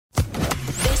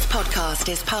podcast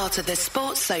is part of the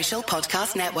Sports Social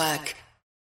Podcast Network.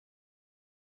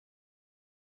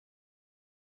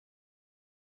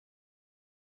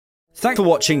 Thanks for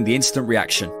watching The Instant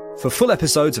Reaction. For full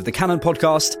episodes of the Canon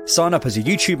Podcast, sign up as a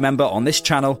YouTube member on this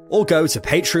channel or go to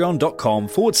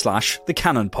patreon.com/The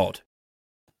Canon Pod.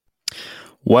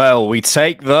 Well, we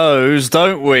take those,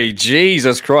 don't we?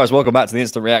 Jesus Christ. Welcome back to The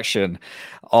Instant Reaction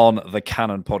on the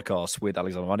Canon Podcast with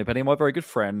Alexander Moneypenny and my very good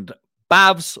friend,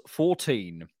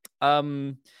 Babs14.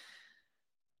 That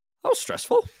was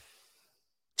stressful.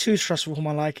 Too stressful for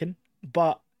my liking,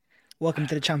 but welcome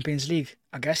to the Champions League,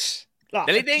 I guess.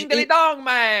 Dilly ding, dilly dong,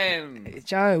 man.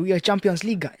 We are Champions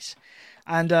League guys.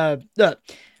 And look,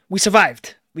 we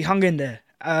survived. We hung in there.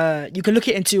 You can look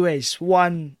at it in two ways.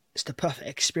 One, it's the perfect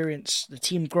experience. The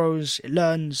team grows, it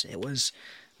learns, it was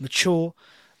mature.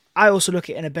 I also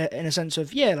look at it in a sense of,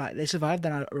 they survived,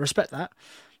 and I respect that.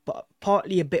 But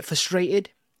partly a bit frustrated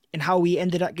in how we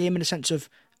ended that game in a sense of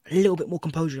a little bit more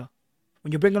composure.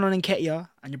 When you're bringing on Nketiah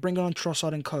and you're bringing on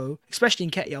Trossard and co, especially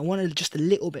Nketiah, I wanted just a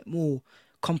little bit more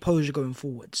composure going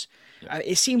forwards. Yeah.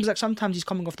 It seems like sometimes he's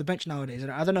coming off the bench nowadays, and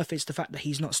I don't know if it's the fact that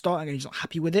he's not starting and he's not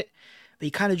happy with it, but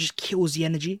he kind of just kills the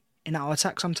energy in our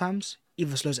attack sometimes,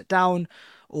 either slows it down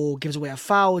or gives away a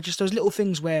foul. Just those little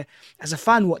things where, as a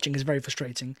fan watching, is very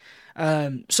frustrating.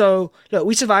 So look,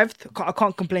 we survived. I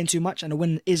can't complain too much, and a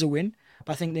win is a win.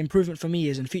 But I think the improvement for me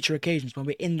is in future occasions when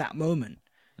we're in that moment,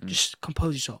 just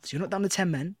compose yourself. So you're not down to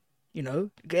 10 men, you know.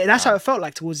 That's how it felt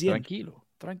like towards the end.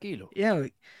 Tranquilo. Yeah.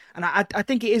 And I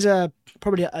think it is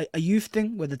probably a youth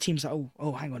thing where the team's like,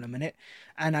 oh, hang on a minute.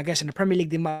 And I guess in the Premier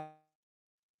League, they might.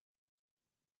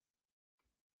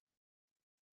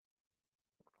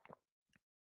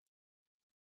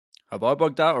 Have I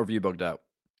bugged out or have you bugged out?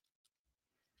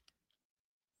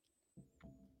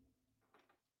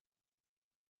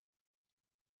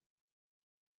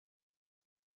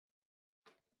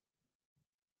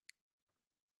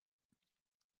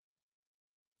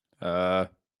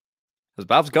 Has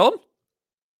Babs gone?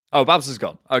 Oh, Babs has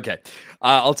gone. Okay,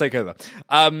 I'll take over.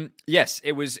 Yes,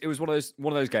 it was one of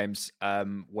those games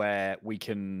where we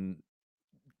can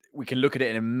look at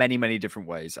it in many different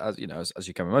ways, as you know, as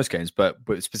you can in most games. But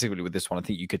specifically with this one, I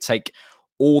think you could take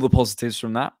all the positives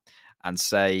from that and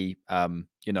say,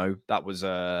 that was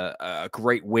a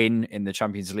great win in the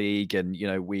Champions League, and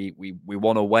we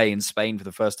won away in Spain for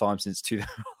the first time since 2000.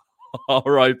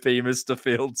 R.I.P. Mr.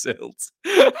 Field Tilt.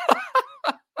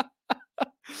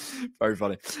 Very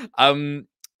funny.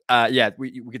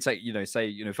 We could say,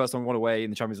 first time we won away in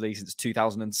the Champions League since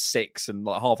 2006, and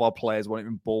like half our players weren't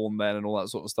even born then, and all that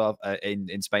sort of stuff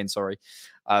in Spain. Sorry,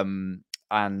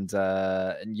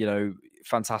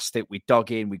 fantastic. We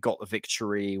dug in, we got the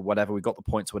victory, whatever, we got the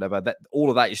points, whatever. That all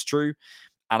of that is true,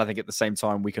 and I think at the same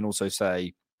time we can also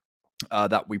say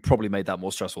that we probably made that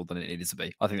more stressful than it needed to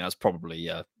be. I think that's probably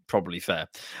fair.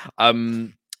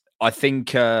 I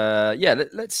think,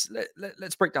 let's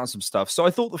break down some stuff. So I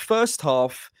thought the first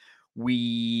half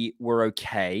we were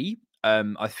okay.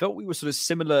 I felt we were sort of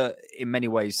similar in many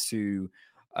ways to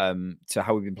how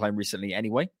we've been playing recently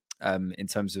anyway, in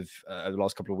terms of the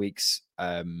last couple of weeks,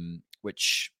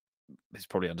 which is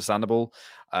probably understandable.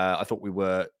 I thought we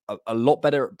were a lot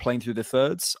better at playing through the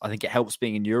thirds. I think it helps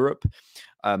being in Europe.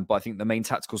 But I think the main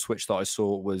tactical switch that I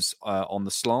saw was on the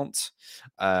slant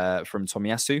from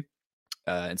Tomiyasu.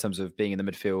 In terms of being in the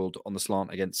midfield on the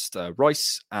slant against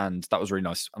Rice, and that was really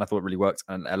nice, and I thought it really worked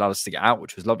and allowed us to get out,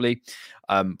 which was lovely.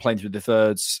 Playing through the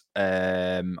thirds,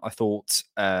 I thought,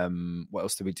 what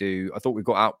else did we do? I thought we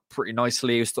got out pretty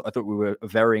nicely. I thought we were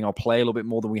varying our play a little bit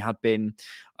more than we had been,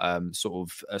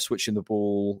 switching the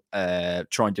ball,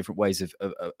 trying different ways of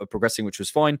progressing, which was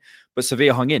fine. But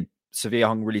Sevilla hung in. Sevilla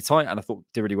hung really tight, and I thought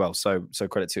did really well. So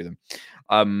credit to them.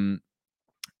 And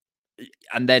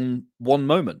then one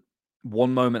moment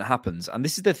happens, and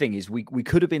this is the thing: is we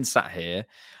could have been sat here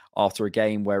after a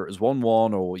game where it was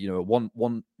 1-1, or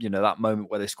that moment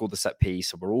where they scored the set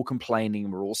piece, and we're all complaining,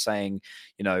 and we're all saying,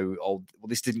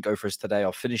 this didn't go for us today,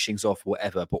 our finishing's off,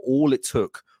 whatever. But all it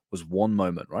took was one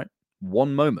moment, right?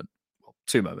 One moment, well,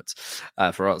 two moments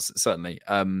for us certainly.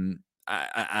 And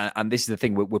this is the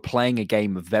thing: we're playing a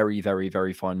game of very, very,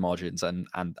 very fine margins, and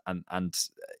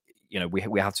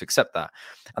we have to accept that.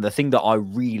 And the thing that I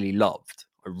really loved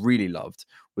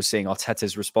was seeing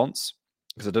Arteta's response,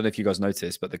 because I don't know if you guys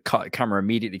noticed, but the camera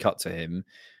immediately cut to him.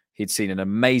 He'd seen an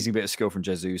amazing bit of skill from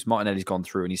Jesus. Martinelli's gone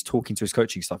through and he's talking to his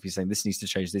coaching staff. He's saying, this needs to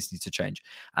change.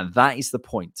 And that is the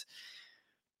point.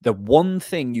 The one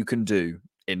thing you can do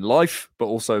in life, but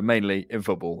also mainly in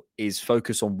football, is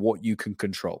focus on what you can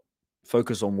control.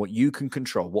 Focus on what you can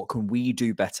control. What can we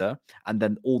do better? And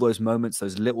then all those moments,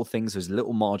 those little things, those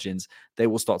little margins, they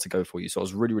will start to go for you. So I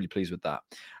was really, really pleased with that,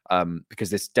 because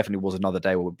this definitely was another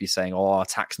day where we'd be saying, "Oh, our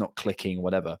attack's not clicking,"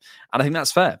 whatever. And I think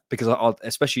that's fair, because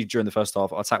especially during the first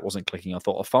half, our attack wasn't clicking. I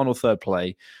thought our final third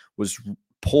play was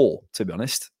poor, to be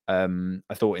honest. I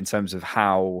thought in terms of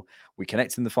how we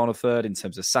connected in the final third, in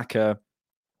terms of Saka.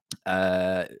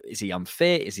 Is he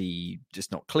unfit? Is he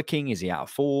just not clicking? Is he out of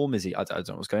form? Is he? I don't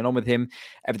know what's going on with him.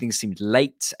 Everything seemed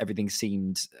late. Everything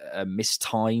seemed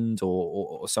mistimed,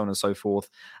 or so on and so forth.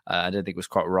 I don't think it was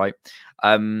quite right.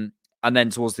 And then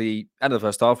towards the end of the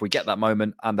first half, we get that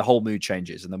moment, and the whole mood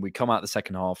changes. And then we come out the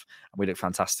second half, and we look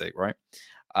fantastic, right?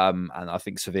 And I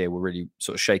think Sevilla were really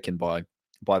sort of shaken by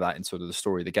that in sort of the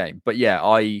story of the game. But yeah,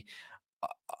 I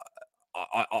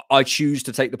choose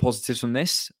to take the positives from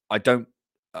this. I don't.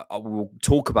 I will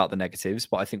talk about the negatives,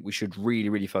 but I think we should really,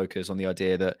 really focus on the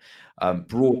idea that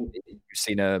broadly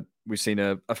we've seen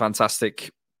a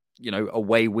fantastic,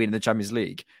 away win in the Champions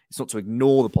League. It's not to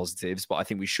ignore the positives, but I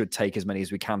think we should take as many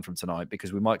as we can from tonight,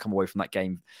 because we might come away from that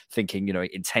game thinking,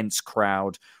 intense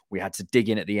crowd. We had to dig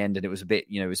in at the end, and it was a bit,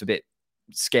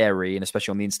 scary, and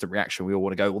especially on the instant reaction, we all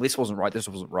want to go, well, this wasn't right, this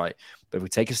wasn't right. But if we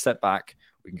take a step back,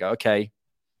 we can go, okay.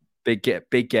 Big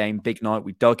game, big night.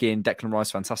 We dug in. Declan Rice,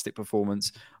 fantastic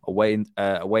performance away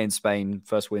in Spain.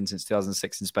 First win since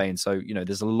 2006 in Spain. So,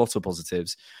 there's a lot of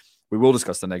positives. We will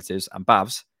discuss the negatives. And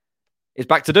Babs is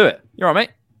back to do it. You're all right,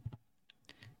 mate?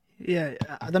 Yeah,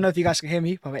 I don't know if you guys can hear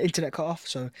me, but my internet cut off,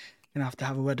 so I'm going to have to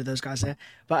have a word with those guys there.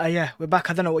 But yeah, we're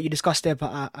back. I don't know what you discussed there,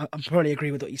 but I probably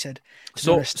agree with what you said.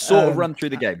 Sort of run through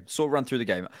the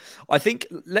game. I think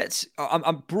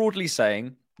I'm broadly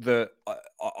saying that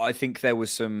I think there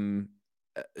was some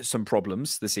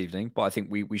problems this evening, but I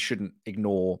think we shouldn't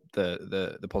ignore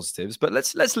the positives. But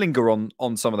let's linger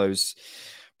on some of those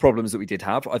problems that we did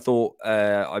have. I thought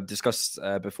I've discussed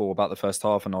before about the first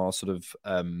half and our sort of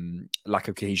lack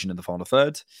of cohesion in the final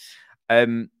third.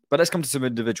 But let's come to some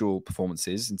individual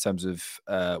performances in terms of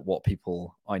what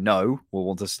people I know will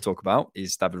want us to talk about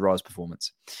is David Raya's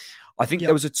performance. I think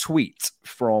there was a tweet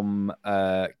from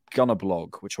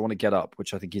Gunnerblog, which I want to get up,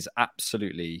 which I think is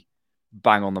absolutely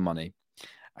bang on the money.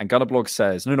 And Gunnerblog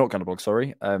says, no, not Gunnerblog,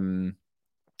 sorry,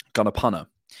 Gunnerpunner.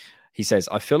 He says,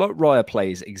 I feel like Raya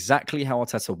plays exactly how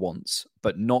Arteta wants,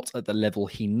 but not at the level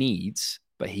he needs,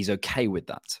 but he's okay with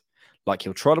that. Like,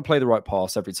 he'll try to play the right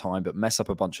pass every time, but mess up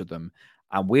a bunch of them.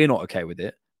 And we're not okay with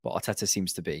it, but Arteta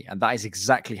seems to be. And that is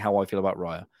exactly how I feel about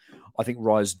Raya. I think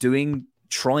Raya's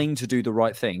trying to do the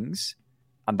right things,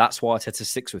 and that's why Arteta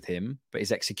sticks with him, but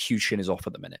his execution is off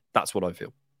at the minute. That's what I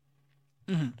feel.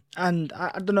 Mm-hmm. And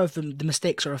I don't know if the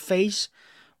mistakes are a phase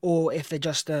or if they're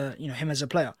just him as a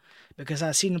player, because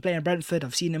I've seen him play in Brentford.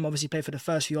 I've seen him obviously play for the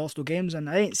first few Arsenal games, and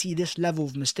I didn't see this level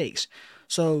of mistakes.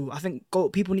 So I think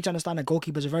people need to understand that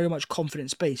goalkeepers are very much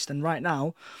confidence based, and right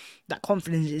now that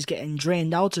confidence is getting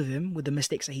drained out of him with the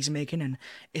mistakes that he's making. And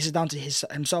is it down to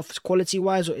himself quality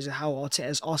wise, or is it how Arteta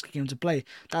is asking him to play?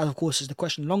 That of course is the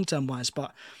question long term wise,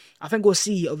 but I think we'll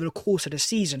see over the course of the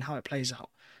season how it plays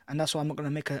out. And that's why I'm not going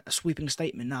to make a sweeping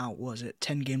statement now. Was it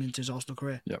 10 games into his Arsenal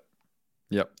career? Yep.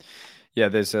 Yeah,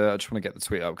 there's. I just want to get the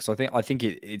tweet up because I think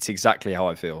it's exactly how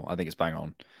I feel. I think it's bang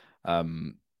on.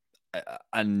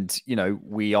 And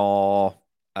we're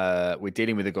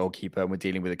dealing with a goalkeeper and we're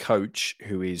dealing with a coach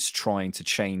who is trying to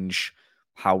change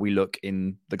how we look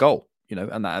in the goal.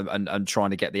 And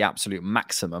trying to get the absolute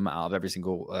maximum out of every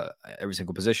single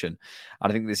position. And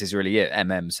I think this is really it.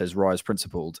 Says Raya's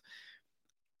principled.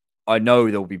 I know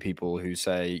there will be people who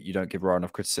say you don't give Raya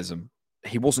enough criticism.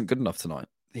 He wasn't good enough tonight.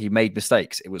 He made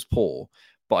mistakes. It was poor.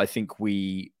 But I think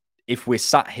if we're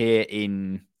sat here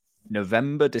in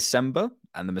November, December,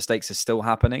 and the mistakes are still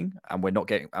happening, and we're not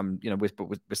getting, we're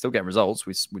still getting results.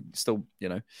 We still,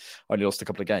 only lost a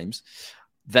couple of games.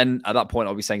 Then at that point,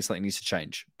 I'll be saying something needs to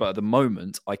change. But at the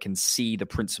moment, I can see the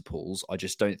principles. I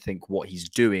just don't think what he's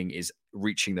doing is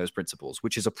reaching those principles,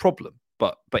 which is a problem.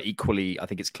 But equally, I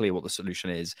think it's clear what the solution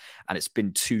is. And it's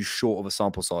been too short of a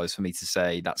sample size for me to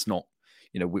say that's not,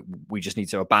 we just need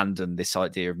to abandon this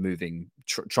idea of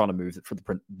trying to move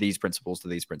from these principles to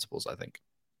these principles, I think.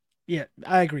 Yeah,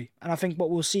 I agree. And I think what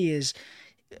we'll see is,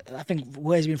 I think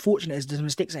where he's been fortunate is the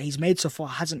mistakes that he's made so far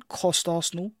hasn't cost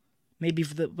Arsenal. Maybe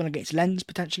for the one against Lens,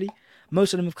 potentially.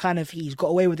 Most of them have he's got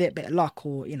away with it, bit of luck,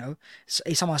 or,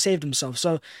 he somehow saved himself.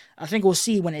 So I think we'll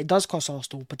see when it does cost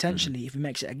Arsenal, potentially, if he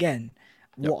makes it again,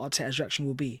 what Arteta's reaction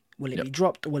will be. Will it be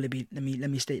dropped, or will it be, let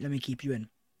me keep you in?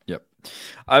 Yep.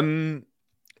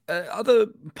 Other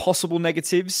possible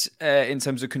negatives in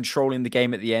terms of controlling the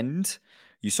game at the end.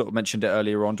 You sort of mentioned it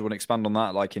earlier on. Do you want to expand on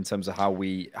that, like in terms of how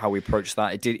we approach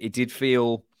that? It did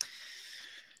feel.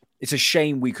 It's a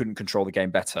shame we couldn't control the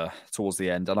game better towards the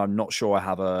end, and I'm not sure I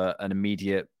have an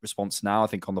immediate response now. I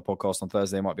think on the podcast on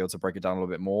Thursday, I might be able to break it down a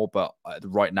little bit more, but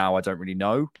right now I don't really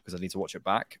know because I need to watch it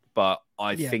back. But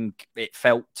I think it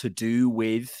felt to do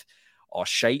with our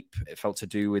shape. It felt to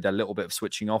do with a little bit of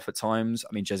switching off at times.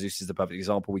 I mean, Jesus is the perfect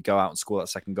example. We go out and score that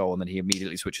second goal, and then he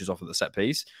immediately switches off at the set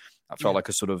piece. That felt like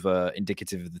a sort of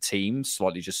indicative of the team,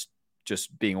 slightly just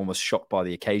being almost shocked by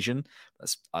the occasion.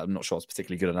 I'm not sure it's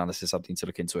particularly good analysis. Something to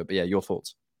look into it. But yeah, your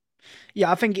thoughts? Yeah,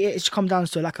 I think it's come down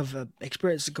to a lack of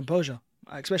experience and composure,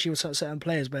 especially with certain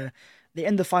players where they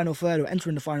end the final third or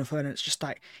entering the final third, and it's just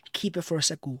like keep it for a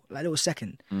second, like a little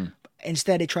second.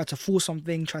 Instead, they try to force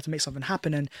something, try to make something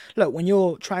happen. And look, when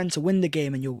you're trying to win the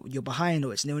game and you're behind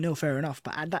or it's 0-0, fair enough.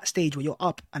 But at that stage where you're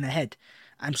up and ahead,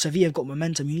 and Sevilla have got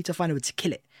momentum, you need to find a way to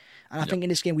kill it. And I think in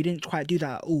this game, we didn't quite do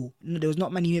that at all. There was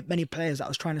not many players that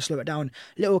was trying to slow it down.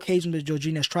 Little occasions where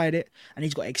Jorginho's tried it, and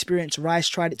he's got experience. Rice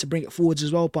tried it to bring it forwards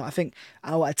as well. But I think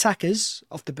our attackers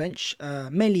off the bench,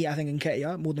 mainly I think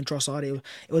Nketiah, more than Trossard,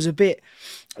 it was a bit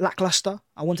lackluster.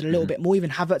 I wanted a little bit more, even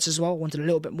Havertz as well. I wanted a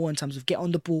little bit more in terms of get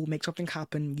on the ball, make something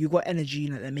happen. You got energy,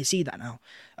 and let me see that now.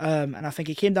 And I think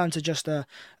it came down to just a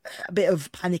bit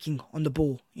of panicking on the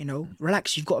ball.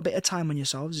 Relax. You've got a bit of time on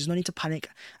yourselves. There's no need to panic.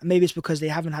 And maybe it's because they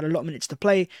haven't had a lot of minutes to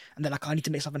play, and they're like, I need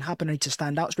to make something happen. I need to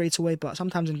stand out straight away. But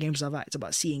sometimes in games like that, it's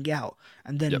about seeing it out,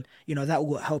 and then that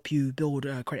will help you build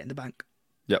credit in the bank.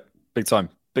 Yep, big time.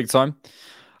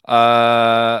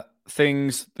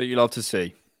 Things that you love to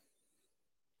see.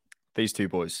 These two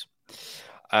boys.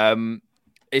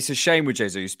 It's a shame with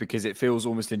Jesus because it feels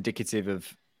almost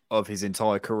indicative of his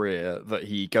entire career that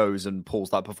he goes and pulls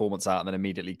that performance out and then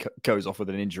immediately goes off with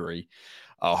an injury.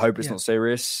 I hope it's not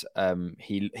serious.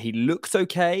 He looked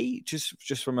okay,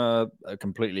 just from a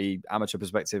completely amateur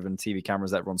perspective and TV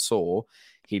cameras that everyone saw.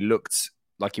 He looked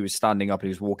like he was standing up and he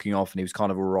was walking off and he was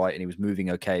kind of all right and he was moving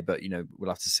okay. But, we'll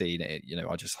have to see.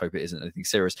 I just hope it isn't anything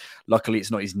serious. Luckily, it's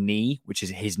not his knee, which is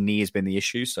his knee has been the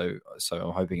issue. So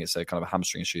I'm hoping it's a kind of a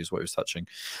hamstring issue is what he was touching.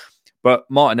 But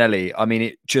Martinelli, I mean,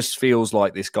 it just feels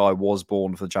like this guy was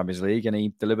born for the Champions League and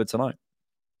he delivered tonight.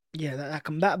 Yeah,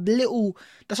 that little,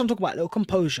 that's what I'm talking about, little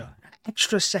composure,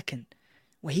 extra second.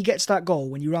 When he gets that goal,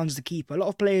 when he runs the keeper, a lot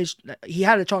of players, he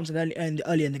had a chance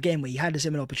early in the game where he had a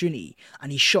similar opportunity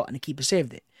and he shot and the keeper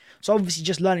saved it. So obviously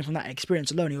just learning from that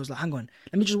experience alone, he was like, hang on,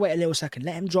 let me just wait a little second,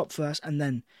 let him drop first and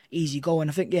then easy goal. And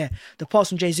I think, the pass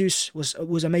from Jesus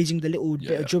was amazing, the little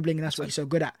bit of dribbling, and that's what he's so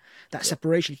good at. That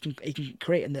separation he can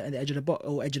create in the edge of the box,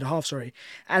 or edge of the half, sorry.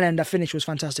 And then the finish was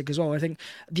fantastic as well. I think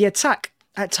the attack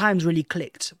at times really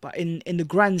clicked, but in the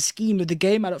grand scheme of the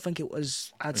game, I don't think it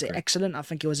was, I'd say, excellent. I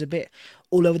think it was a bit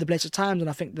all over the place at times, and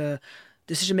I think the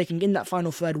decision making in that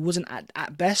final third wasn't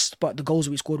at best, but the goals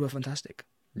we scored were fantastic.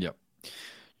 Yep. I'm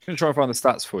going to try and find the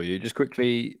stats for you. Just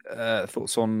quickly,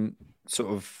 thoughts on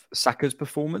sort of Saka's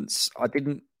performance.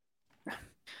 I'm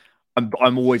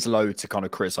always low to kind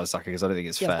of criticize Saka because I don't think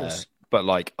it's fair. But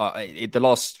like the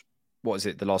last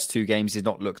two games did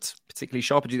not looked particularly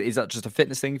sharp. Is that just a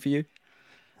fitness thing for you?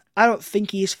 I don't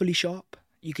think he is fully sharp.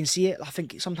 You can see it. I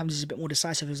think sometimes he's a bit more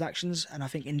decisive in his actions, and I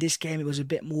think in this game it was a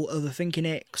bit more overthinking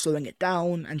it, slowing it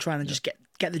down, and trying to just get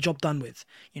the job done with,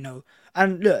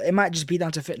 And look, it might just be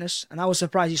down to fitness. And I was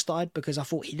surprised he started because I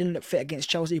thought he didn't look fit against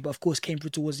Chelsea, but of course came through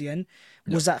towards the end.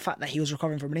 Was that fact that he was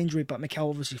recovering from an injury? But Mikel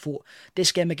obviously thought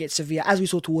this game against Sevilla, as we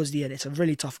saw towards the end, it's a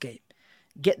really tough game.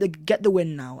 Get the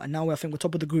win now, and now I think we're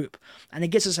top of the group, and it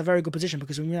gets us a very good position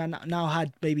because we now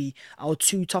had maybe our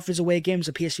two toughest away games.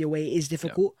 The PSV away is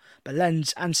difficult, but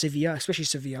Lens and Sevilla, especially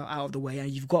Sevilla, out of the way, and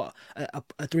you've got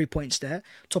a 3 points there,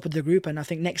 top of the group, and I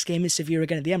think next game is Sevilla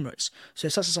again at the Emirates, so it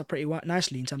sets us up pretty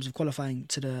nicely in terms of qualifying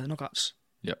to the knockouts.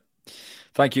 Yep.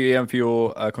 Thank you, Ian, for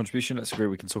your contribution. Let's agree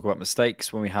we can talk about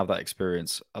mistakes when we have that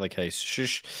experience. Other case,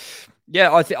 shush.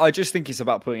 Yeah, I just think it's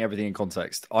about putting everything in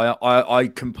context.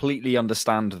 I completely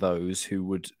understand those who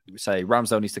would say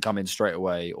Ramsdale needs to come in straight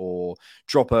away or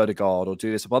drop Ødegaard or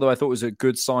do this. By the way, I thought it was a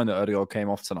good sign that Ødegaard came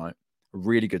off tonight. A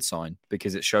really good sign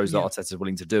because it shows that Arteta is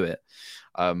willing to do it.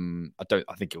 I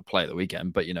think he'll play at the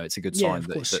weekend, but it's a good sign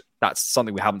that's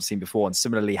something we haven't seen before. And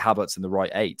similarly, Havertz in the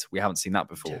right 8, we haven't seen that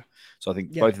before. Yeah. So I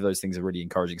think both of those things are really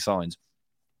encouraging signs.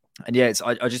 And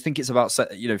I just think it's about,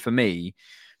 for me,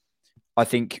 I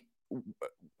think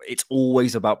it's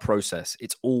always about process.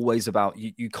 It's always about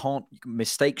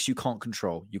mistakes you can't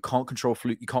control. You can't control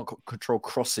fluke. You can't control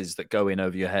crosses that go in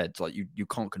over your head. Like you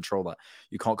can't control that.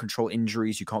 You can't control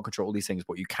injuries. You can't control all these things.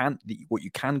 What you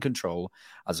can control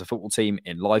as a football team,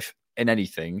 in life, in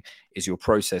anything, is your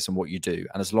process and what you do.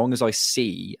 And as long as I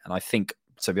see, and I think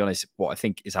to be honest, what I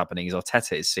think is happening is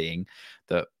Arteta is seeing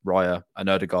that Raya and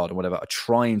Odegaard and whatever are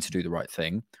trying to do the right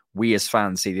thing. We as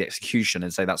fans see the execution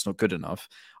and say that's not good enough.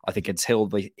 I think until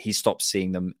he stops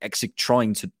seeing them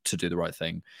trying to do the right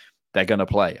thing, they're going to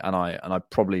play. And I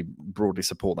probably broadly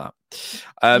support that.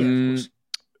 Of course.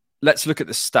 Let's look at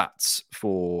the stats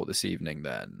for this evening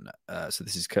then. So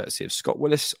this is courtesy of Scott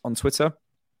Willis on Twitter.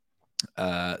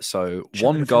 So Show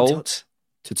 1 me the goal field tilts.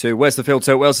 to 2. Where's the field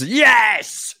tilt? Wales?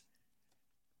 Yes!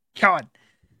 Come on.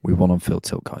 We won on field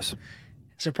tilt, guys.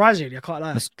 Surprisingly, I can't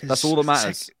lie. That's all that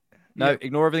matters. No,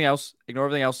 ignore everything else. Ignore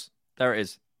everything else. There it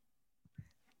is.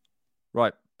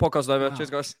 Right. Podcast over. Wow. Cheers,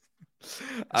 guys.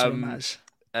 That's all that matters.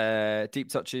 Deep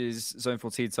touches, zone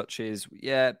 14 touches.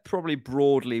 Yeah, probably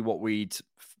broadly what we'd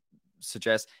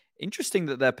suggest. Interesting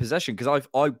that their possession, because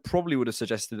I probably would have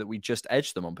suggested that we just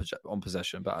edged them on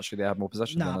possession, but actually they had more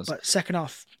possession than us. But second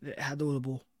half, it had all the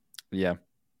ball. Yeah.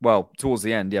 Well, towards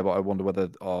the end, yeah, but I wonder whether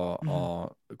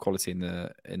our quality in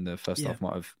the first half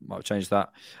might have changed that.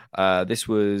 This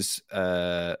was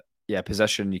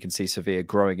possession. You can see Sevilla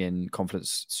growing in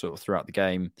confidence sort of throughout the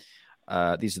game.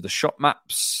 These are the shot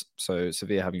maps. So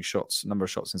Sevilla having number of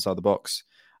shots inside the box.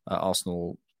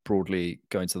 Arsenal broadly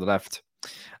going to the left.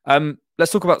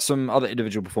 Let's talk about some other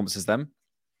individual performances then.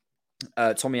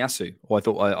 Tomiyasu. Well, I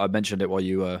thought I mentioned it while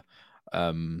you were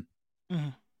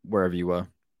wherever you were,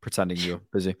 pretending you were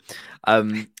busy. I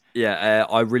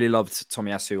really loved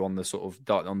Tomiyasu on the sort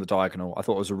of on the diagonal. I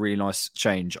thought it was a really nice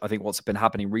change. I think what's been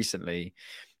happening recently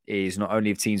is not only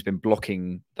have teams been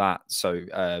blocking that, so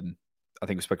I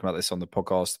think we've spoken about this on the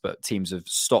podcast, but teams have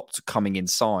stopped coming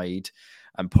inside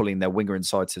and pulling their winger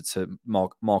inside to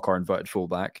mark our inverted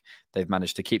fullback. They've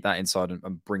managed to keep that inside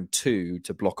and bring 2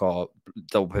 to block our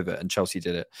double pivot, and Chelsea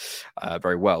did it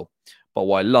very well. But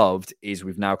what I loved is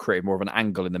we've now created more of an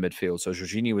angle in the midfield. So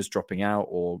Jorginho was dropping out,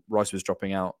 or Rice was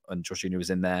dropping out, and Jorginho was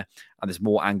in there, and there's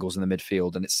more angles in the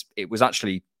midfield, and it was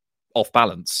actually off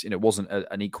balance. It wasn't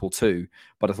an equal 2,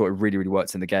 but I thought it really, really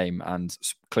worked in the game. And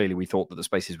clearly, we thought that the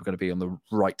spaces were going to be on the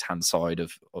right hand side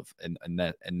of in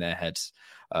their heads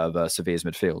of Sevilla's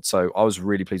midfield. So I was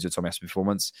really pleased with Tomiyasu's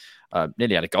performance.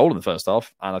 Nearly had a goal in the first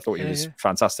half, and I thought he was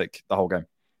fantastic the whole game.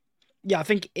 Yeah, I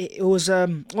think it was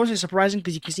wasn't surprising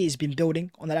because you can see it's been building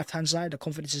on the left-hand side. The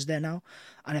confidence is there now.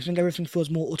 And I think everything feels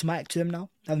more automatic to him now.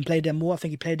 Having played there more. I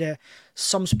think he played there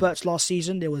some spurts last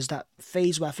season. There was that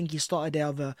phase where I think he started there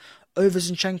over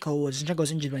Zinchenko, or Zinchenko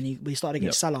was injured when he started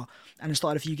against Salah and he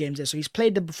started a few games there. So he's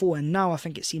played there before, and now I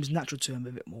think it seems natural to him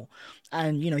a bit more.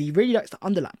 And, he really likes to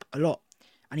underlap a lot.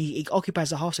 And he occupies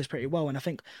the half space pretty well. And I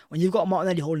think when you've got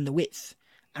Martinelli holding the width,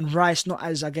 and Rice not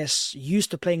as, I guess,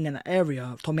 used to playing in that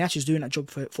area, Tomiyasu's doing that job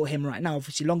for him right now.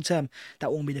 Obviously, long term, that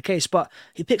won't be the case. But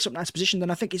he picks up nice position, and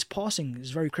I think his passing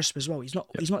is very crisp as well. He's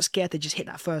not scared to just hit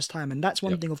that first time. And that's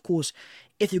one thing, of course,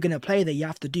 if you're going to play there, you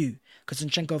have to do. Because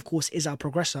Zinchenko, of course, is our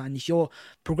progressor. And if you're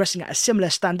progressing at a similar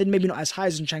standard, maybe not as high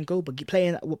as Zinchenko, but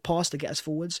playing that pass to get us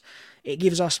forwards, it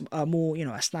gives us a more,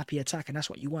 a snappy attack, and that's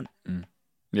what you want.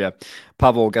 Yeah.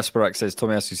 Pavel Gasparak says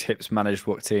Tomiyasu's hips managed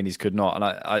what Tierney's could not. And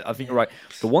I think you're right.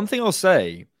 The one thing I'll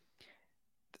say,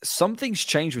 something's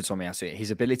changed with Tomiyasu,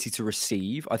 his ability to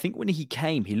receive. I think when he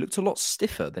came, he looked a lot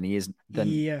stiffer than he is than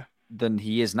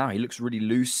he is now. He looks really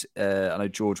loose. I know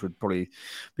George would probably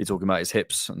be talking about his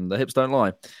hips, and the hips don't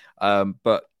lie.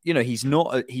 But he's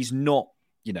not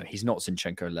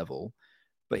Zinchenko level.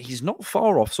 But he's not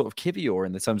far off sort of Kivior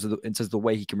in terms of the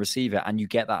way he can receive it, and you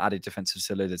get that added defensive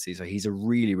solidity. So he's a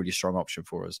really, really strong option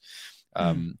for us.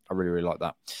 I really, really like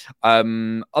that.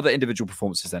 Other individual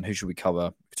performances then, who should we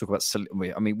cover? We could talk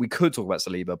about we could talk about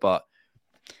Saliba, but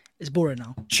it's boring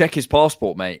now. Check his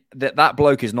passport, mate. That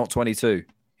bloke is not 22.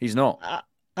 He's not.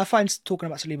 I find talking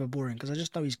about Saliba boring because I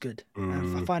just know he's good.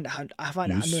 I find it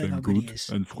annoying how good he is.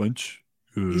 And French.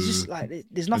 He's just like,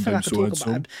 there's nothing I can talk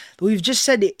about him. But we've just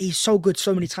said it, he's so good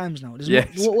so many times now.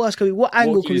 What else can we? What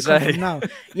angle can we come from now?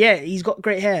 Yeah, he's got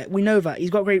great hair. We know that. He's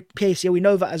got great pace. Yeah, we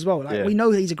know that as well. We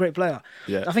know he's a great player.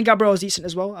 Yeah. I think Gabriel is decent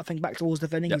as well. I think back towards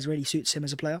defending, he really suits him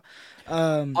as a player.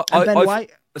 And Ben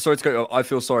White. Sorry to go. I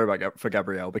feel sorry for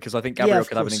Gabriel because I think Gabriel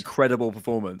could have an incredible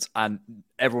performance, and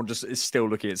everyone just is still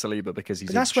looking at Saliba because he's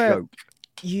a joke. Where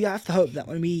you have to hope that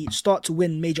when we start to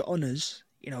win major honours,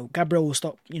 Gabriel will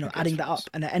stop, adding that up.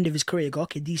 And at the end of his career, go,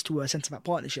 okay, these two are a centre-back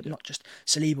partnership, not just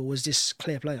Saliba was this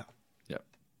clear player. Yeah.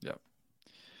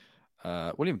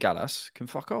 William Gallas can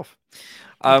fuck off.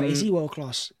 Is he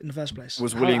world-class in the first place?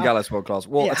 Was William Gallas world-class?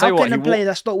 Well, I tell how you what, can a player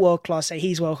that's not world-class say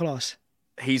he's world-class?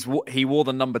 He wore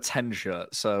the number 10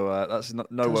 shirt, so that's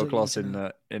no world-class in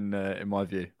my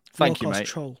view. Thank you,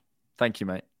 mate. Thank you,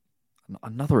 mate.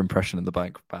 Another impression in the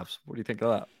bank, Babs. What do you think of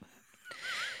that?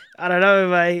 I don't know,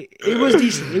 mate. It was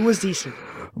decent. It was decent.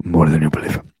 More than you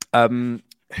believe.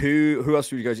 Who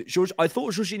else would you go to? George, I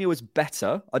thought Jorginho was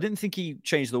better. I didn't think he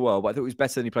changed the world, but I thought he was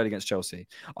better than he played against Chelsea.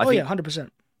 I think, 100%.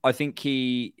 I think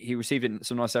he received it in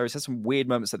some nice areas. He had some weird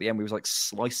moments at the end where he was like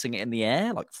slicing it in the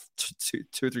air, like two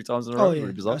or three times in a row. Oh, yeah.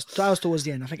 Really bizarre. That was towards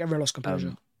the end. I think everyone lost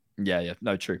composure. Yeah.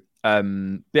 No, true.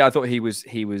 Yeah, I thought he was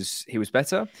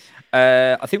better.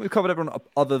 I think we've covered everyone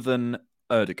other than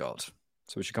Ødegaard.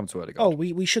 So we should come to Ødegaard. Oh,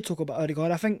 we should talk about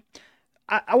Ødegaard. I think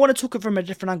I want to talk it from a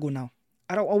different angle now.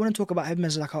 I want to talk about him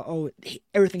as like,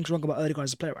 everything's wrong about Ødegaard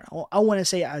as a player right now. I want to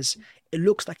say it as it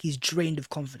looks like he's drained of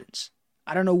confidence.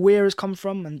 I don't know where it's come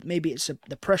from, and maybe it's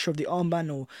the pressure of the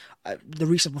armband or the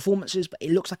recent performances, but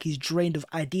it looks like he's drained of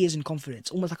ideas and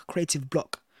confidence, almost like a creative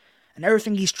block. And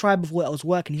everything he's tried before that was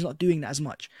working, he's not doing that as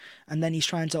much. And then he's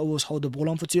trying to always hold the ball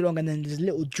on for too long, and then there's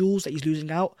little jewels that he's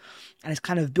losing out, and it's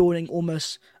kind of building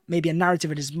almost maybe a narrative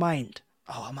in his mind.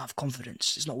 Oh, I'm out of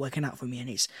confidence. It's not working out for me. And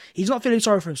he's not feeling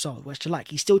sorry for himself, which I like.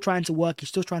 He's still trying to work. He's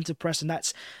still trying to press. And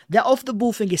that off the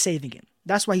ball thing is saving him.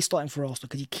 That's why he's starting for Arsenal,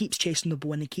 because he keeps chasing the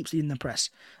ball and he keeps leading the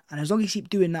press. And as long as he keeps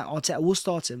doing that, Arteta will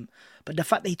start him. But the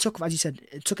fact that he took, as you said,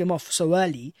 it took him off so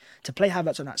early to play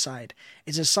Havertz on that side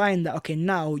is a sign that, okay,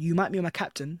 now you might be my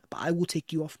captain, but I will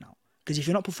take you off now. Because if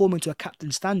you're not performing to a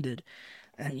captain standard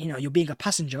and, you're being a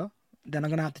passenger, then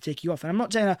I'm going to have to take you off. And I'm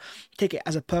not saying to take it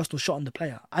as a personal shot on the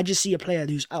player. I just see a player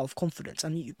who's out of confidence.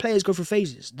 And players go through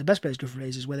phases. The best players go through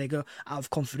phases where they go out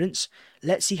of confidence.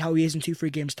 Let's see how he is in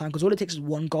 2-3 games' time. Because all it takes is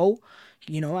one goal,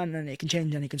 and then it can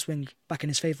change and it can swing back in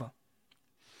his favour.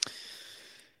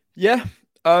 Yeah.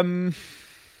 I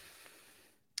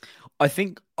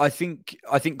think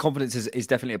confidence is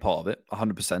definitely a part of it,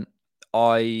 100%.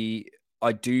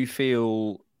 I do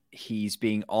feel he's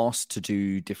being asked to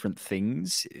do different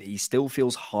things. He still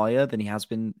feels higher than he has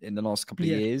been in the last couple of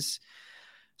years.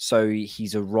 So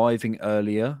he's arriving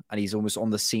earlier and he's almost on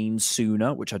the scene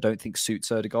sooner, which I don't think suits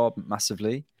Ødegaard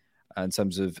massively in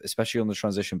terms of, especially on the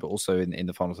transition, but also in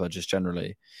the final third just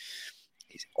generally.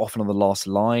 He's often on the last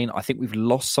line. I think we've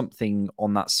lost something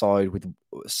on that side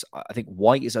I think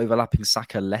White is overlapping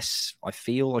Saka less. I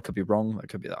feel I could be wrong. I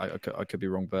could be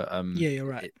wrong, but yeah, you're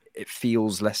right. It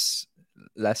feels less.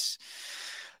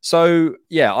 So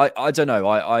yeah, I don't know.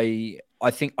 I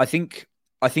think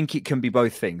it can be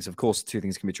both things. Of course, two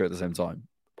things can be true at the same time.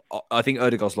 I think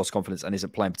Ødegaard's lost confidence and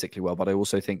isn't playing particularly well, but I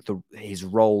also think his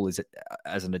role is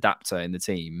as an adapter in the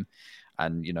team,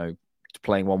 and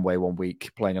playing one way one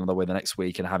week, playing another way the next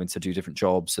week, and having to do different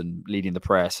jobs and leading the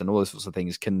press and all those sorts of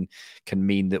things can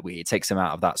mean that it takes him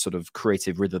out of that sort of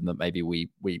creative rhythm that maybe we're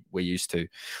used to.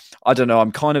 I don't know.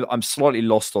 I'm slightly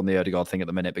lost on the Ødegaard thing at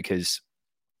the minute, because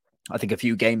I think a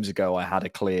few games ago I had a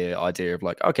clear idea of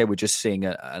like, okay, we're just seeing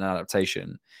an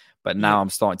adaptation, but now I'm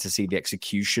starting to see the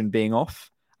execution being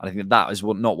off. And I think that is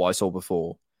not what I saw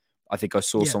before. I think I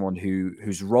saw someone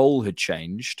whose role had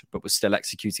changed, but was still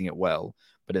executing it well.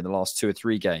 But in the last 2 or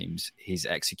 3 games, his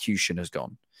execution has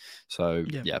gone. So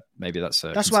yeah maybe that's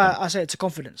why I say it's a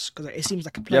confidence, because it seems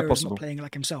like a player who's not playing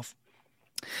like himself.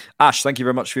 Ash, thank you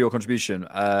very much for your contribution.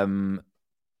 I'm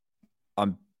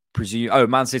presume. Oh,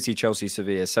 Man City, Chelsea,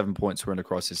 Sevilla, 7 points. We're in a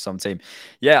crisis. Some team.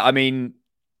 Yeah, I mean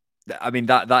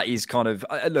that is kind of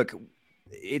look.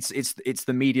 It's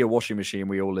the media washing machine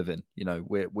we all live in.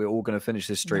 We're all going to finish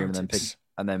this stream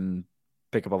and then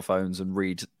pick up our phones and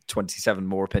read 27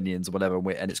 more opinions or whatever.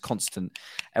 And it's constant.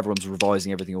 Everyone's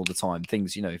revising everything all the time.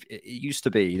 Things, it used to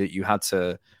be that you had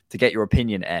to get your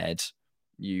opinion aired,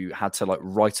 you had to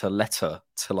write a letter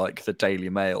to the Daily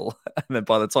Mail. And then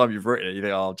by the time you've written it, you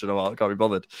think, oh, do you know what? I can't be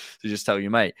bothered to just tell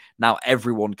your mate. Now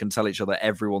everyone can tell each other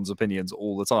everyone's opinions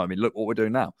all the time. I mean, look what we're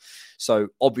doing now. So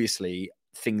obviously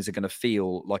things are going to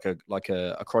feel like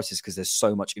a crisis, because there's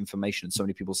so much information, so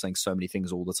many people saying so many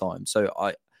things all the time. So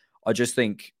I just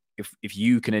think if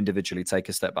you can individually take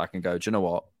a step back and go, do you know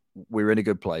what? We're in a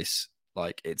good place.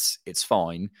 It's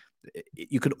fine.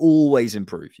 You can always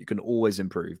improve.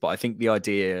 But I think the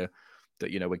idea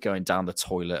that, we're going down the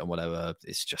toilet and whatever,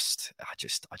 it's just, I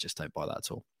just don't buy that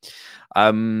at all.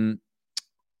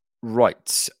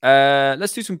 Right.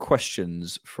 Let's do some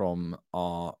questions from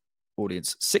our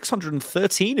audience.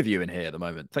 613 of you in here at the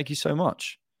moment. Thank you so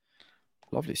much.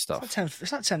 Lovely stuff. It's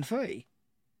not 10:30.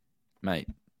 Mate,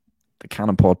 the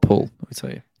Cannon Pod pull, let me tell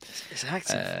you. It's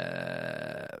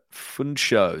active.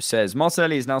 Funcho says,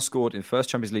 Martinelli has now scored in first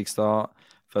Champions League start,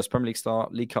 first Premier League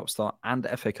start, League Cup start, and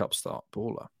FA Cup start.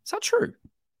 Baller. Is that true?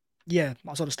 Yeah,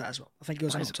 I saw the stat as well. I think it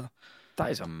was an octa.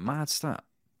 That is a mad stat.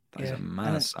 That is a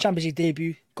mad stat. Champions League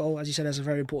debut goal, as you said, that's a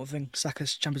very important thing.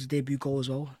 Saka's Champions League debut goal as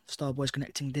well. Starboys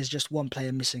connecting. There's just one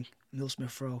player missing. Neil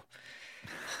Smith-Rowe.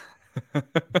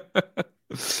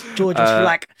 jaw just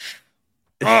like,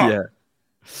 oh. Yeah.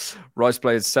 Rice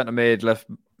plays centre mid, left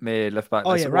back.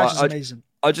 Oh yeah, Rice is amazing.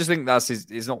 I just think that's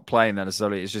he's not playing that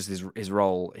necessarily. It's just his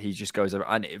role. He just goes over.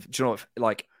 And do you know what?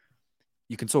 Like,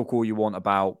 you can talk all you want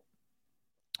about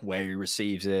where he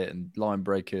receives it and line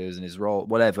breakers and his role,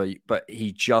 whatever, but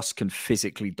he just can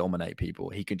physically dominate people.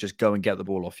 He can just go and get the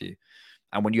ball off you.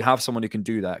 And when you have someone who can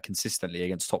do that consistently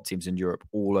against top teams in Europe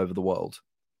all over the world,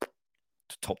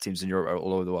 top teams in Europe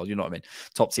all over the world, you know what I mean?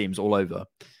 Top teams all over.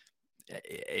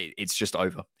 It's just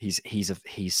over. He's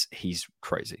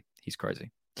crazy. He's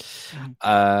crazy.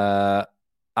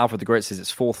 Alfred the Great says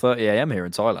it's 4:30 a.m. here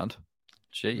in Thailand.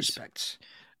 Jeez. Respect.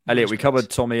 Elliot, we covered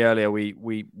Tommy earlier.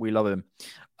 We love him.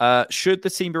 Should the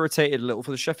team be rotated a little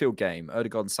for the Sheffield game?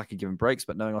 Odegaard and Saka given breaks,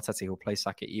 but knowing Arteta, he'll play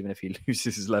Saka even if he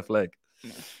loses his left leg.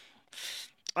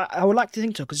 I would like to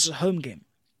think so because it's a home game.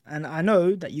 And I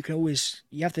know that you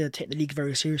have to take the league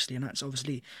very seriously, and that's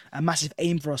obviously a massive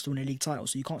aim for us to win a league title,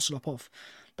 so you can't slop off.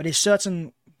 But there's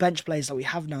certain bench players that we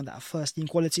have now that are first team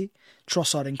quality,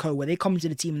 Trossard and co, where they come into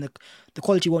the team and the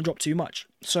quality won't drop too much.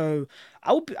 So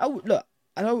I would look,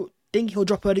 I don't think he'll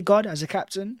drop Odegaard as a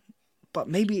captain, but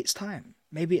maybe it's time.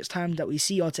 Maybe it's time that we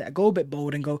see Arteta go a bit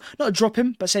bold and go, not drop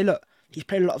him, but say, look, he's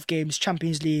played a lot of games,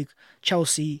 Champions League,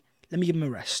 Chelsea, let me give him a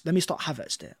rest. Let me start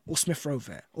Havertz there, or Smith Rowe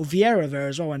there, or Vieira there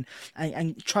as well,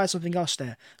 and try something else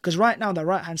there. Because right now, the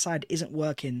right-hand side isn't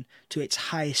working to its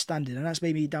highest standard, and that's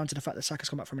maybe down to the fact that Saka's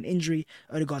come back from an injury,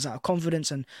 Odegaard's out of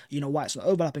confidence, and White's not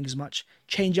overlapping as much.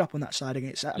 Change up on that side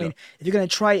against that. I mean, if you're going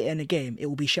to try it in a game, it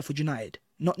will be Sheffield United,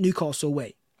 not Newcastle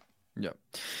away.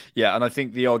 Yeah, and I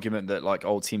think the argument that like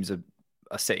old teams are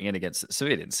sitting in against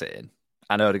Sevilla didn't sit in.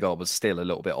 And Odegaard was still a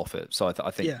little bit off it, so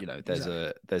I think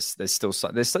there's still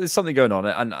there's something going on,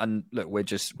 and look, we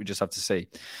just have to see.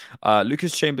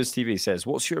 Lucas Chambers TV says,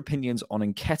 "What's your opinions on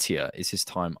Nketiah? Is his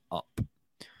time up?"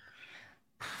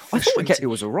 I thought Nketiah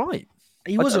was all right.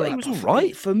 He was all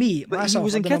right for me. But he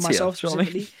was myself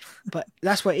specifically, but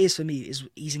that's what it is for me. Is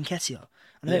he's Nketiah.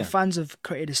 And I think fans have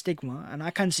created a stigma, and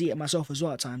I can see it myself as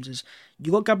well at times, is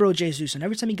you got Gabriel Jesus, and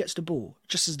every time he gets the ball,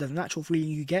 just as the natural feeling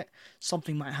you get,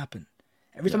 something might happen.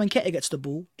 Every time Nketiah gets the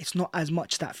ball, it's not as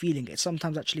much that feeling. It's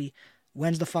sometimes actually,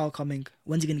 when's the foul coming?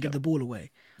 When's he going to give the ball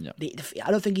away? Yeah.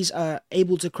 I don't think he's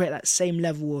able to create that same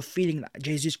level of feeling that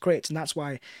Jesus creates, and that's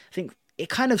why I think it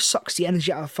kind of sucks the energy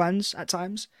out of fans at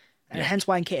times, and hence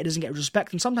why Nketiah doesn't get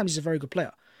respect. And sometimes he's a very good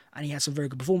player, and he has some very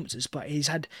good performances, but he's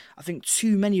had, I think,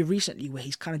 too many recently where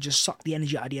he's kind of just sucked the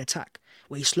energy out of the attack,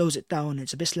 where he slows it down,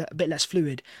 it's a bit less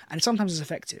fluid, and sometimes it's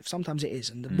effective, sometimes it is,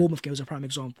 and the Bournemouth game was a prime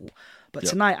example. But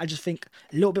tonight, I just think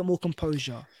a little bit more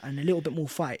composure and a little bit more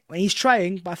fight. When he's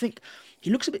trying, but I think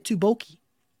he looks a bit too bulky,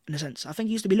 in a sense. I think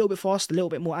he used to be a little bit faster, a little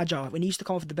bit more agile, when he used to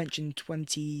come off the bench in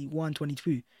 21,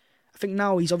 22. I think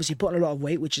now he's obviously putting a lot of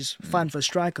weight, which is fine for a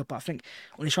striker, but I think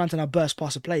when he's trying to now burst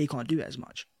past a play, he can't do it as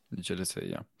much.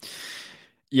 Agility,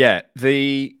 yeah.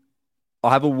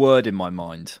 I have a word in my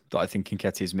mind that I think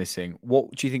Nketiah is missing.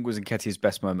 What do you think was Nketiah's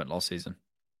best moment last season?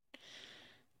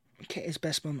 Nketiah's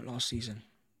best moment last season?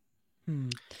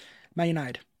 Man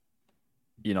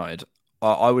United.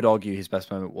 I would argue his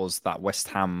best moment was that West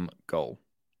Ham goal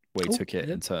where he took it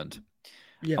and turned.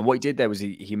 Yeah. And what he did there was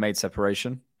he made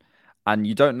separation. And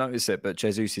you don't notice it, but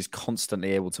Jesus is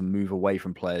constantly able to move away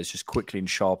from players just quickly and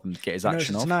sharp and get his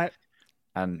action off. Tonight.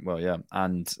 And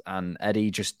and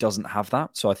Eddie just doesn't have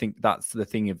that. So I think that's the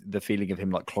feeling of him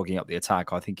like clogging up the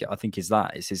attack. I think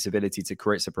it's his ability to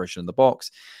create separation in the box,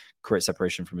 create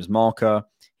separation from his marker.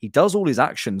 He does all his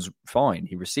actions fine.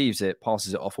 He receives it,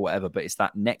 passes it off or whatever, but it's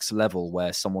that next level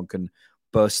where someone can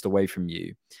burst away from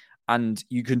you. And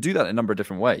you can do that in a number of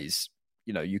different ways.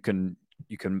 You can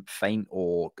feint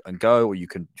and go, or you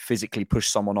can physically push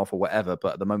someone off or whatever.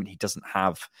 But at the moment, he doesn't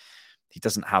have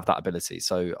that ability.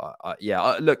 So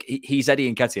look, he's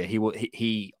Eddie Nketiah.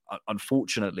 He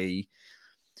unfortunately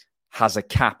has a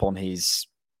cap on his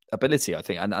ability, I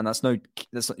think, and that's not,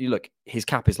 you look, his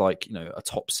cap is like a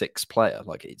top 6 player.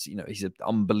 Like it's he's an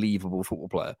unbelievable football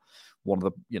player, one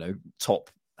of the top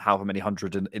however many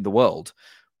hundred in the world,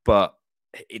 but.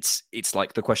 It's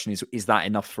like the question is that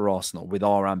enough for Arsenal with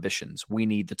our ambitions? We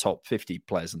need the top 50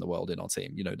 players in the world in our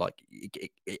team.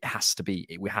 It has to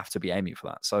be. We have to be aiming for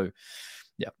that. So,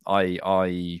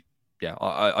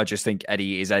 I just think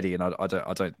Eddie is Eddie, and I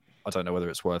don't know whether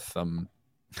it's worth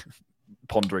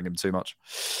pondering him too much.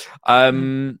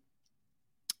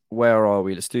 Where are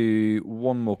we? Let's do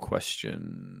one more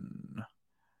question.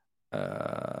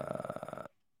 Here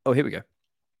we go.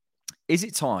 Is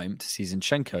it time to see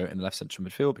Zinchenko in the left central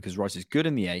midfield? Because Rice is good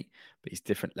in the 8, but he's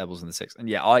different levels in the 6.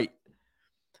 And I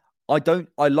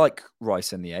I like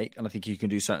Rice in the 8, and I think he can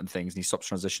do certain things, and he stops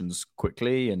transitions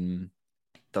quickly and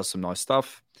does some nice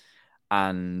stuff.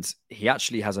 And he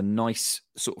actually has a nice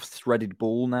sort of threaded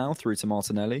ball now through to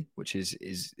Martinelli, which is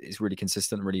really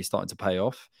consistent, really starting to pay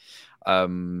off.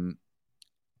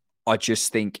 I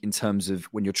just think in terms of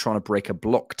when you're trying to break a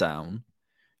block down,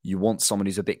 you want someone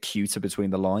who's a bit cuter between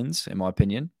the lines, in my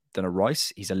opinion, than a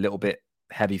Rice. He's a little bit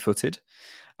heavy-footed,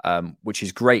 which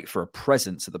is great for a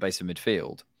presence at the base of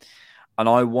midfield. And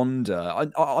I wonder,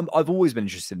 I've always been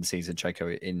interested in seeing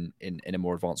Zinchenko in a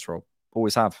more advanced role.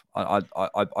 Always have.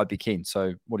 I'd be keen.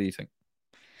 So, what do you think?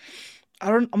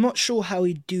 I'm not sure how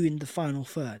he'd do in the final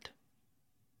third.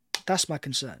 That's my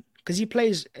concern. Because he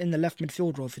plays in the left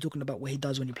midfield role if you're talking about what he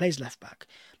does when he plays left back.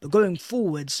 But going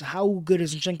forwards, how good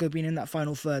has Zinchenko been in that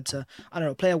final third to, I don't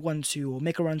know, play a 1-2 or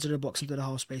make a run to the box into the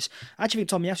half space? I actually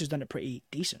think Tomiyasu's done it pretty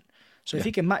decent. So if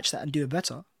he can match that and do it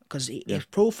better, because his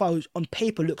profile on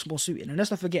paper looks more suited. And let's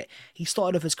not forget, he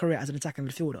started off his career as an attacking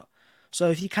midfielder.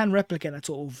 So if he can replicate that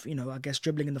sort of, I guess,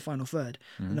 dribbling in the final third,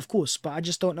 then of course. But I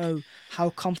just don't know how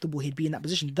comfortable he'd be in that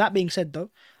position. That being said, though,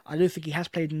 I do think he has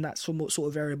played in that sort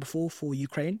of area before for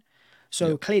Ukraine.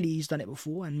 So clearly he's done it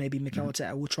before, and maybe Mikel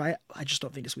Arteta will try it. I just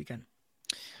don't think this weekend.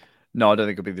 No, I don't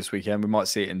think it'll be this weekend. We might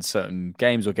see it in certain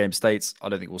games or game states. I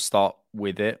don't think we'll start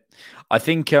with it. I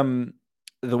think the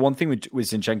one thing with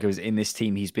Zinchenko is in this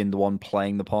team, he's been the one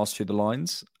playing the pass through the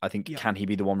lines. I think can he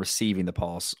be the one receiving the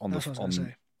pass on the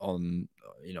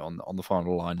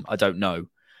final line? I don't know,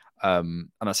 and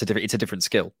it's a different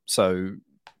skill. So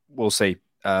we'll see.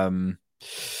 But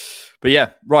yeah,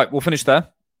 right. We'll finish there.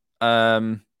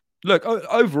 Look,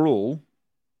 overall,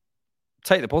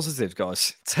 take the positives,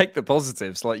 guys. Take the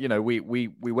positives. Like, we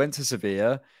went to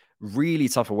Sevilla, really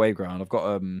tough away ground. I've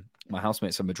got my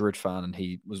housemate's a Madrid fan, and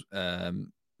he was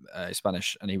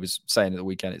Spanish, and he was saying at the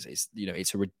weekend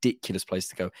it's a ridiculous place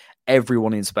to go.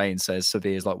 Everyone in Spain says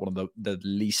Sevilla is like one of the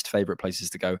least favorite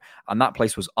places to go, and that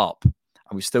place was up, and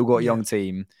we've still got a young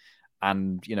team.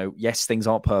 And, yes, things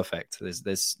aren't perfect.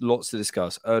 There's lots to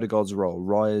discuss. Erdegaard's role,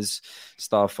 Raya's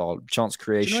stuff, our chance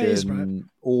creation,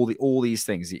 all these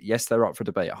things. Yes, they're up for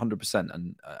debate,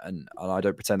 100%. And I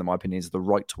don't pretend that my opinion is the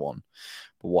right one.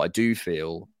 But what I do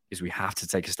feel is we have to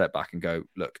take a step back and go,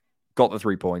 look, got the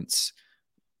 3 points.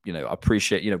 I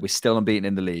appreciate, we're still unbeaten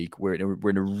in the league. We're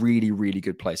in a really, really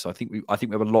good place. So I think we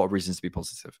have a lot of reasons to be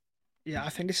positive. Yeah, I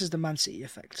think this is the Man City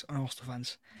effect on Arsenal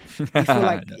fans. You feel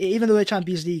like, even though the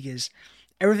Champions League is,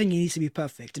 everything needs to be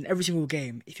perfect in every single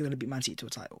game if you're going to beat Man City to a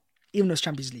title, even though it's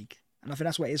Champions League. And I think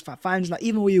that's what it is for fans. Like,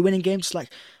 even when you're winning games, it's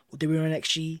like, well, did we win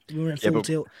XG? Did we win full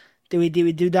tilt? Did we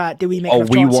do that? Did we make enough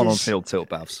chances? Won on field tilt,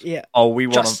 Babs. Yeah. We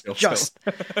won on field tilt.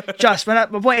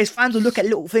 But my point is, fans will look at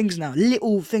little things now,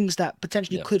 little things that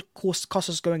potentially could cost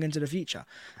us going into the future.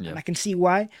 Yeah. And I can see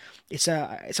why. It's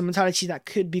a mentality that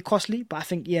could be costly, but I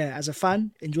think, as a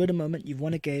fan, enjoy the moment. You've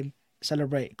won a game,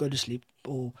 celebrate, go to sleep,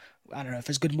 or I don't know, if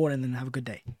it's good morning, then have a good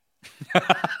day.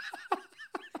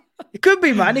 It could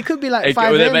be, man. It could be like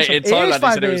 5 a.m. In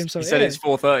Thailand, he said it's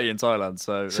 4:30 in Thailand.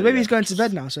 So maybe he's going to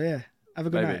bed now. So have a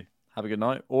good night. Have a good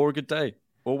night or a good day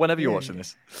or whenever you're watching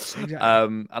this. Exactly.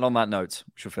 And on that note,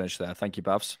 we shall finish there. Thank you,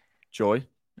 Babs. Joy.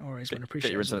 No worries, man. Appreciate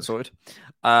it. Get your internet sorted.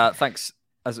 Thanks.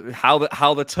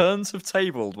 How the turns have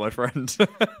tabled, my friend.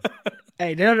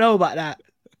 Hey, they don't know about that.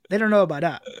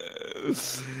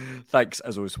 Thanks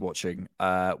as always for watching.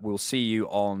 We'll see you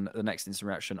on the next instant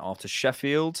reaction after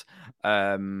Sheffield.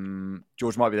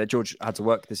 George might be there. George had to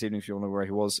work this evening. If you want to know where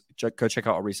he was, go check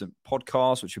out our recent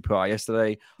podcast, which we put out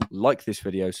yesterday. Like this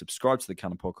video, subscribe to the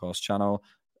Canon Podcast channel,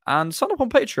 and sign up on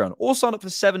Patreon, or sign up for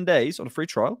 7 days on a free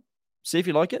trial. See if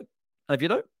you like it, and if you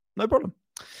don't, no problem.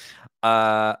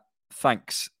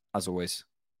 Thanks as always.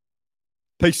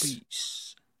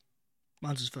 Peace.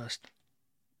 Mine was first.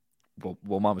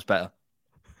 Well, mine was better.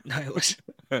 No, it was.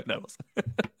 No, it was.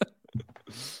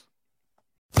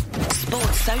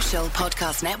 Sports Social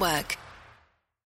Podcast Network.